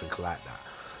or something like that?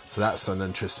 So that's an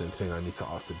interesting thing I need to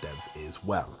ask the devs as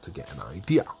well to get an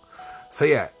idea. So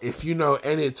yeah, if you know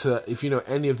any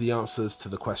of the answers to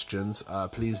the questions,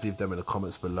 please leave them in the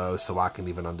comments below so I can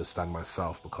even understand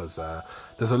myself, because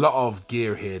there's a lot of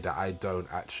gear here that I don't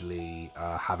actually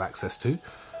have access to.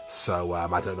 So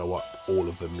I don't know what all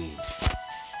of them mean.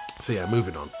 So yeah,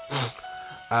 moving on.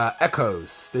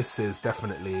 Echoes. This is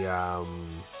definitely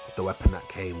the weapon that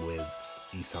came with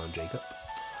Esau and Jacob.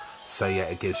 So yeah,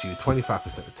 it gives you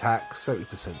 25% attack,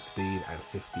 70% speed, and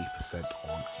 50%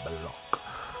 on block.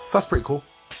 So that's pretty cool.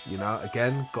 You know,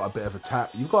 again, got a bit of attack.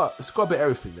 It's got a bit of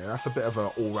everything there. That's a bit of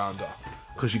an all-rounder,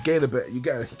 because you gain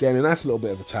a nice little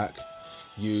bit of attack.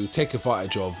 You take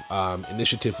advantage of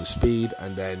initiative with speed,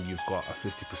 and then you've got a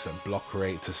 50% block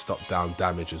rate to stop down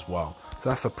damage as well. So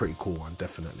that's a pretty cool one,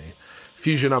 definitely.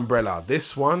 Fusion Umbrella.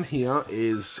 This one here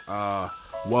is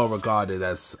well regarded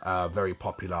as very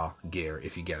popular gear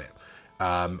if you get it.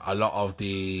 A lot of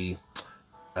the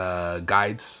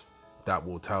guides that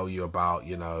will tell you about,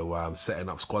 you know, setting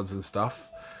up squads and stuff,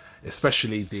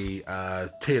 especially the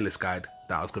tier list guide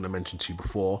that I was going to mention to you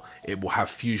before, it will have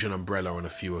Fusion Umbrella on a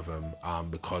few of them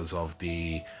because of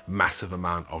the massive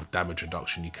amount of damage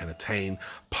reduction you can attain,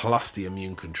 plus the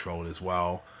immune control as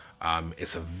well.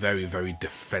 It's a very, very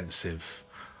defensive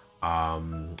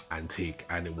antique,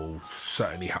 and it will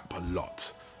certainly help a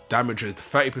lot.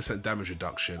 30% damage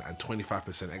reduction and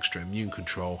 25% extra immune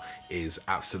control is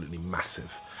absolutely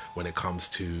massive when it comes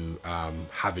to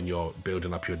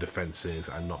building up your defenses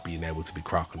and not being able to be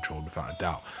crowd controlled without a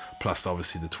doubt. Plus,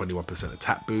 obviously, the 21%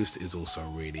 attack boost is also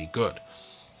really good.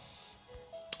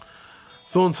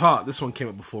 Thorn's Heart, this one came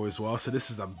up before as well. So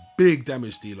this is a big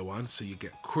damage dealer one. So you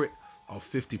get crit of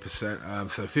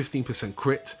 50%, so 15%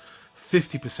 crit,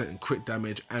 50% in crit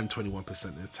damage, and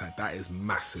 21% in attack. That is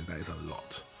massive. That is a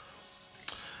lot.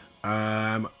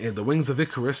 In the Wings of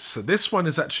Icarus, so this one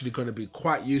is actually going to be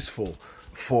quite useful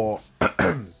for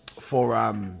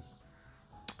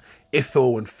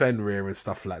Ithil and Fenrir and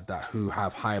stuff like that, who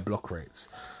have higher block rates.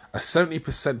 A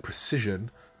 70%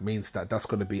 precision means that that's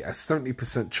going to be a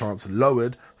 70% chance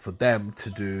lowered for them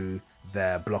to do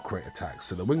their block rate attacks.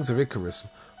 So the Wings of Icarus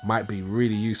might be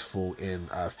really useful in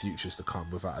futures to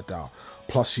come, without a doubt.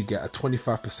 Plus you get a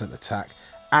 25% attack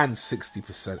and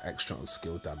 60% extra on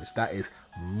skill damage. That is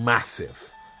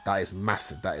massive. That is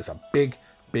massive. That is a big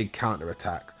counter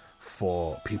attack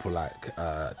for people like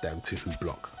them two who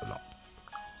block a lot.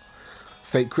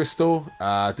 Fate Crystal.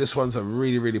 This one's a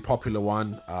really popular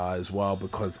one as well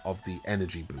because of the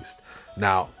energy boost.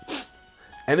 Now,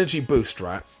 energy boost,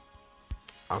 right?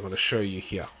 I'm going to show you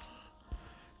here.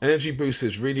 Energy boost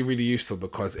is really useful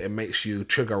because it makes you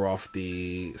trigger off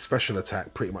the special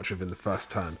attack pretty much within the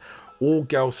first turn. All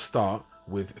girls start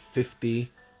with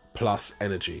 50 plus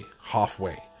energy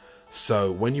halfway.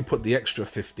 So when you put the extra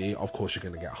 50, of course you're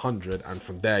going to get 100, and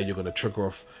from there you're going to trigger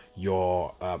off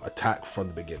your attack from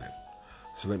the beginning.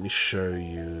 So let me show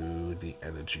you the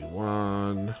energy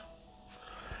one.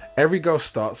 Every girl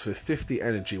starts with 50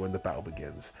 energy when the battle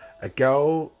begins. A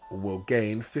girl will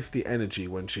gain 50 energy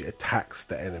when she attacks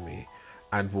the enemy,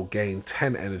 and will gain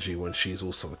 10 energy when she's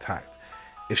also attacked.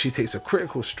 If she takes a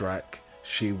critical strike,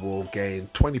 she will gain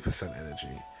 20%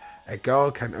 energy. A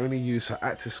girl can only use her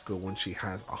active skill when she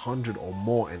has 100 or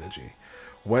more energy.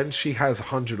 When she has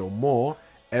 100 or more,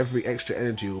 every extra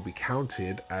energy will be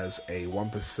counted as a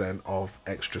 1% of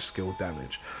extra skill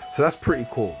damage. So that's pretty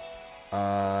cool.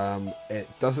 It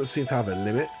doesn't seem to have a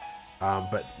limit,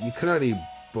 but you can only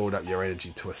build up your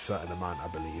energy to a certain amount, I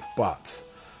believe. But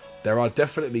there are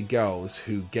definitely girls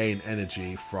who gain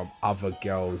energy from other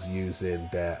girls using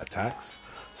their attacks.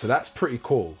 So that's pretty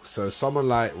cool. So someone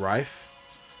like Rife,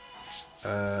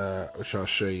 which I'll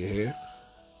show you here.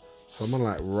 Someone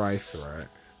like Rife, right?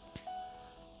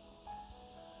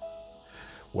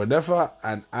 Whenever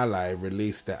an ally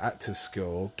releases their active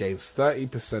skill, gains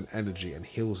 30% energy and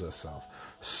heals herself.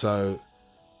 So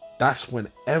that's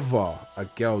whenever a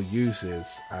girl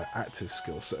uses an active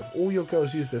skill. So if all your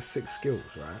girls use their 6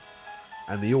 skills, right?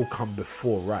 And they all come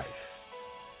before Rife,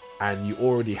 and you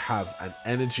already have an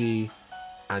energy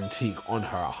antique on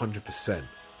her 100%,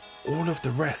 all of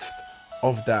the rest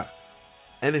of that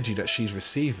energy that she's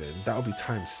receiving, that'll be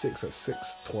times 6 at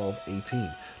 6, 12,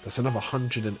 18. That's another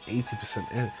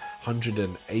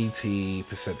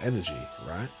 180% energy,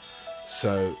 right?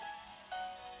 So,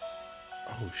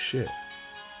 oh shit.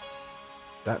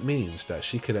 That means that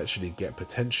she could actually get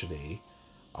potentially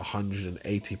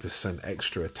 180%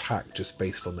 extra attack just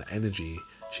based on the energy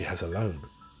she has alone.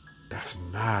 That's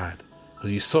mad.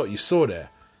 You saw there.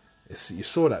 You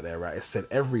saw that there, right? It said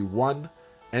every 1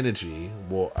 energy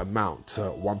will amount to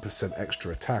 1%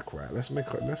 extra attack, right? Let's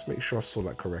make sure I saw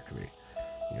that correctly.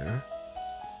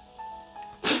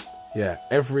 Yeah,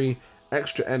 every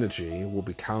extra energy will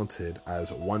be counted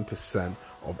as 1%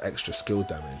 of extra skill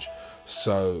damage.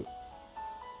 So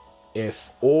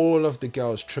if all of the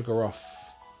girls trigger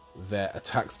off their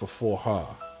attacks before her,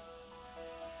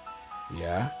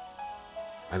 yeah,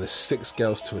 and it's 6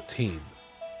 girls to a team,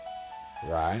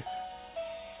 right?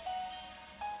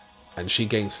 And she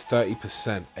gains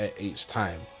 30% at each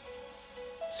time.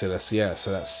 So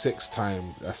that's 6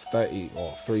 times, that's 30,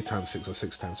 or 3 times 6, or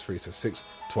 6 times 3, so 6,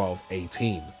 12,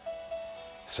 18.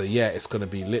 So yeah, it's going to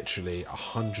be literally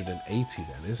 180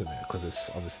 then, isn't it? Because it's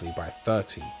obviously by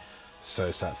 30. So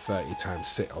it's at 30 times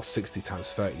 6, or 60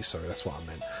 times 30, sorry, that's what I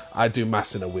meant. I do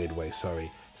maths in a weird way, sorry.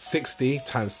 60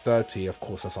 times 30, of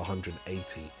course, that's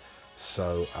 180.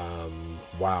 So,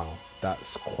 wow,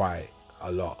 that's quite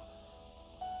a lot.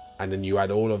 And then you add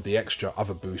all of the extra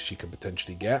other boosts you can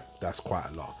potentially get, that's quite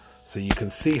a lot. So you can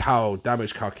see how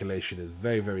damage calculation is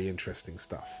very, very interesting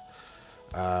stuff.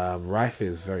 Rife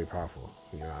is very powerful,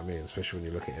 you know what I mean? Especially when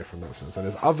you look at it from that sense. And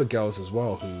there's other girls as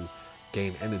well who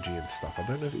gain energy and stuff. I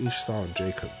don't know if Ishtar and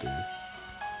Jacob do.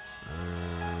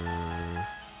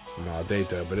 No, they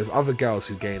don't. But there's other girls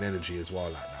who gain energy as well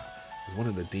like that. There's one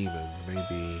of the demons,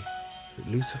 maybe... Is it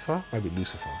Lucifer? Maybe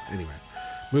Lucifer. Anyway,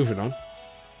 moving on.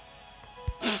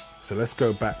 So let's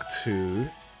go back to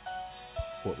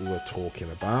what we were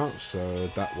talking about. So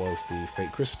that was the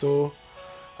Fate Crystal.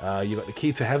 You got the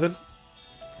Key to Heaven.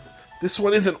 This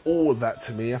one isn't all that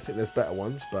to me. I think there's better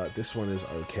ones, but this one is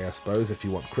okay, I suppose, if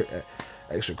you want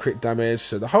extra crit damage.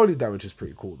 So the holy damage is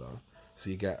pretty cool, though.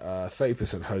 So you get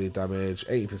 30% holy damage,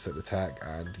 80% attack,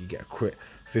 and you get a crit,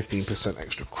 15%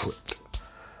 extra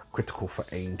critical for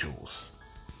angels.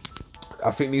 I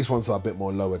think these ones are a bit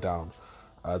more lower down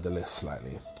the list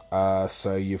slightly.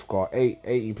 So you've got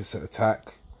 18%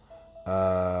 attack,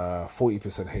 40%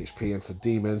 HP, and for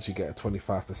demons you get a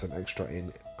 25% extra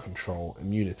in control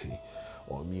immunity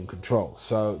or immune control.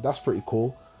 So that's pretty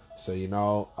cool. So you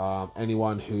know,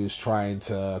 anyone who's trying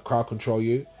to crowd control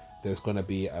you, there's going to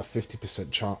be a 50%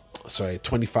 chance, sorry,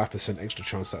 25% extra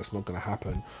chance that it's not going to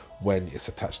happen when it's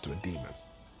attached to a demon.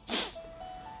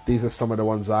 These are some of the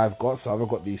ones I've got. So I've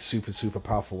got these super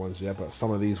powerful ones, yeah, but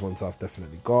some of these ones I've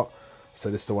definitely got.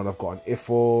 So this is the one I've got on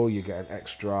Ifil. You get an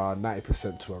extra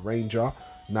 90% to a ranger.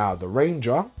 Now the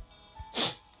ranger,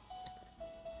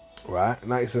 right,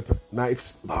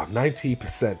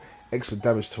 90% extra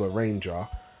damage to a ranger,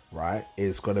 right,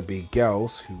 is going to be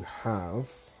girls who have,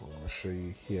 I want to show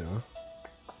you here,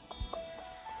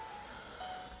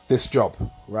 this job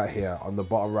right here on the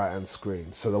bottom right hand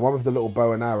screen. So the one with the little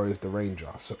bow and arrow is the ranger.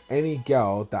 So any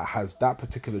girl that has that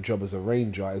particular job as a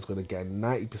ranger is going to get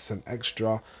 90%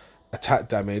 extra attack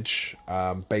damage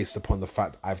based upon the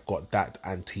fact I've got that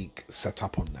antique set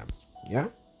up on them. Yeah,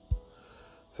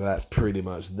 so that's pretty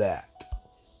much that.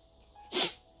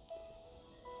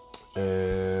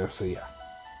 So yeah,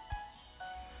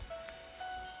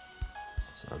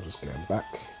 so I'm just getting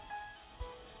back.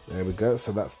 There we go.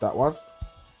 So that's that one.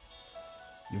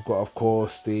 You've got, of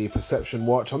course, the Perception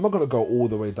Watch. I'm not going to go all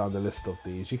the way down the list of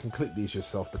these. You can click these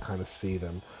yourself to kind of see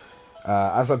them.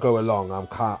 As I go along, I'm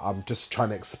just trying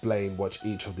to explain what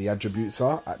each of the attributes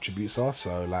are.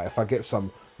 So, like, if I get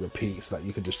some repeats, like,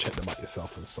 you can just check them out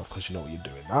yourself and stuff because you know what you're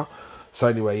doing now. So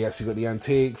anyway, yes, you got the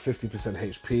Antique, 50%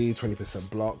 HP, 20%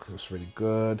 block. That's really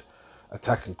good.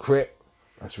 Attack and crit.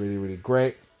 That's really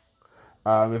great.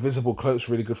 Invisible Cloak's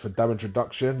really good for damage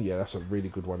reduction. Yeah, that's a really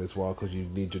good one as well because you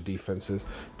need your defenses.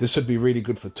 This should be really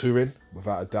good for Turin,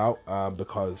 without a doubt,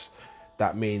 because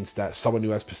that means that someone who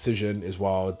has precision as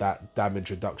well, that damage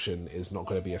reduction is not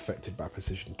going to be affected by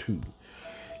precision 2.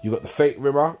 You got the Fate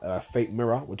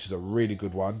Mirror, which is a really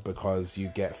good one because you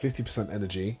get 50%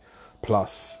 energy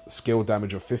plus skill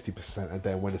damage of 50%, and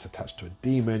then when it's attached to a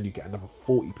demon, you get another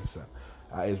 40%.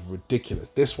 That is ridiculous.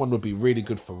 This one would be really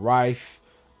good for Rife,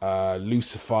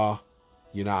 Lucifer,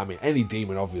 you know what I mean, any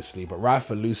demon obviously, but Rife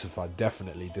and Lucifer,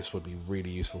 definitely this would be really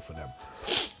useful for them.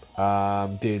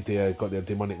 Got their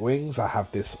demonic wings. I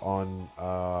have this on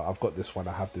I've got this one,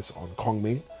 I have this on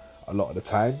Kongming a lot of the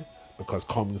time because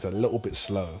Kongming's a little bit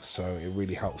slow, so it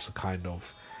really helps to kind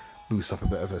of boost up a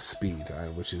bit of her speed,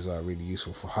 which is really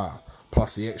useful for her.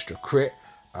 Plus the extra crit.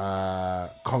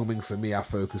 Kongming for me, I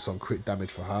focus on crit damage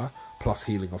for her, plus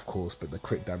healing of course, but the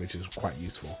crit damage is quite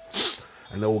useful.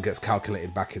 And it all gets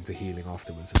calculated back into healing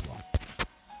afterwards as well.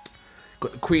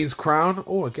 Got the Queen's Crown.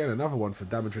 Oh, again, another one for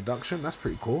damage reduction. That's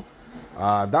pretty cool.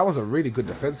 That was a really good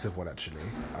defensive one, actually.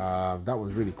 That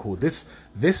was really cool.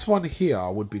 This one here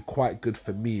would be quite good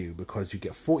for Miyu because you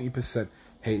get 40%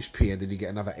 HP and then you get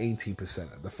another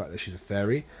 18% of the fact that she's a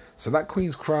fairy. So that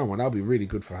Queen's Crown one, that'll be really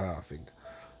good for her, I think.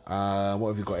 What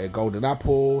have you got here? Golden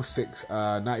Apple,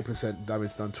 90%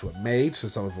 damage done to a mage, so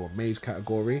some of them are mage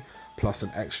category, plus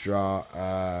an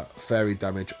extra fairy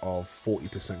damage of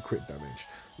 40% crit damage.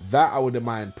 That I wouldn't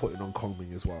mind putting on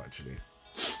Kongming as well, actually.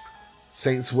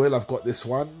 Saint's Will, I've got this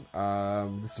one.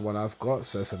 This is the one I've got,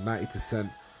 so it's a 90%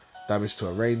 damage to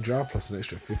a ranger, plus an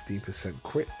extra 15%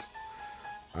 crit.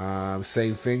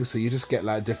 Same thing, so you just get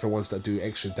like different ones that do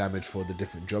extra damage for the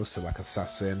different jobs, so like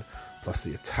Assassin, plus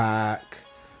the attack.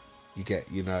 You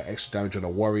get, you know, extra damage on a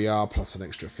warrior, plus an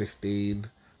extra 15.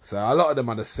 So a lot of them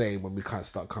are the same when we kind of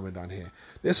start coming down here.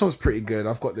 This one's pretty good.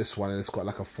 I've got this one, and it's got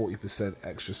like a 40%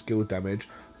 extra skill damage,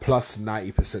 plus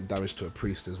 90% damage to a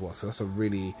priest as well. So that's a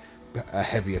really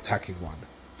heavy attacking one.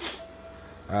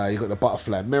 You got the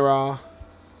Butterfly Mirror.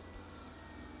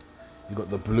 You got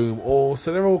the Bloom All.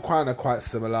 So they're all kind of quite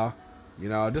similar. You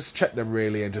know, just check them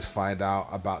really and just find out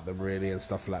about them really and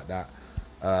stuff like that.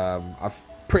 I've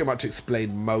pretty much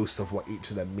explained most of what each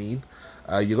of them mean.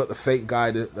 You got the Fate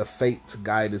Guide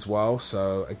as well.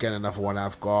 So again, another one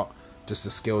I've got, just the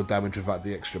skill damage without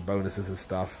the extra bonuses and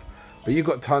stuff. But you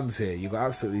got tons here. You got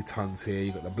absolutely tons here.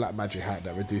 You got the Black Magic Hat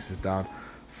that reduces down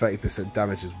 30%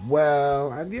 damage as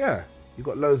well. And yeah, you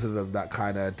got loads of them that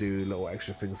kind of do little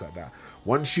extra things like that.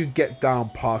 Once you get down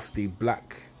past the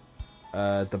Black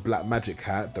Magic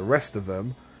Hat, the rest of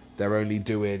them, they're only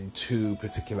doing 2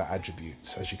 particular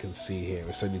attributes. As you can see here,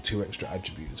 it's only 2 extra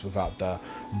attributes without the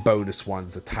bonus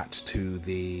ones attached to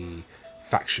the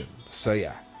faction. So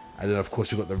yeah, and then of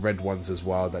course you've got the red ones as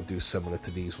well that do similar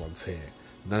to these ones here.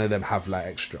 None of them have like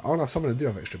extra, oh no, some of them do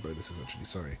have extra bonuses actually,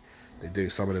 sorry. They do,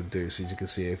 some of them do. So as you can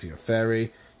see, if you're a fairy, you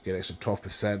get an extra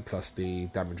 12% plus the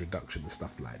damage reduction and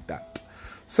stuff like that.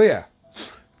 So yeah,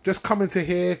 just come into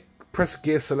here, press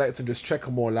gear select and just check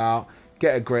them all out.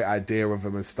 Get a great idea of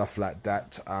them and stuff like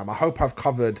that. I hope I've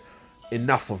covered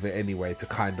enough of it anyway to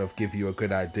kind of give you a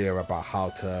good idea about how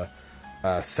to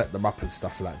set them up and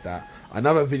stuff like that.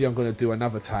 Another video I'm going to do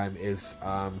another time is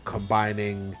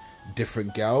combining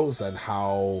different girls and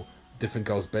how different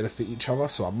girls benefit each other.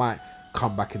 So I might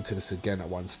come back into this again at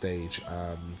one stage.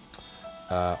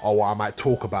 Or I might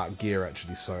talk about gear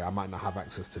actually. Sorry, I might not have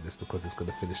access to this because it's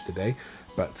going to finish today.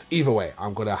 But either way,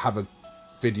 I'm going to have a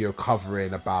video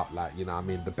covering about, like, you know, I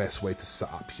mean, the best way to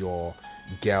set up your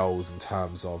girls in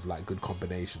terms of like good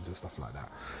combinations and stuff like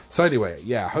that. So anyway,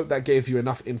 yeah, I hope that gave you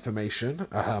enough information.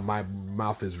 My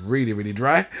mouth is really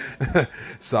dry.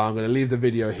 So I'm going to leave the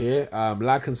video here.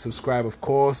 Like and subscribe, of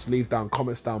course. Leave down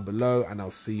comments down below, and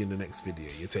I'll see you in the next video.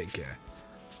 You take care.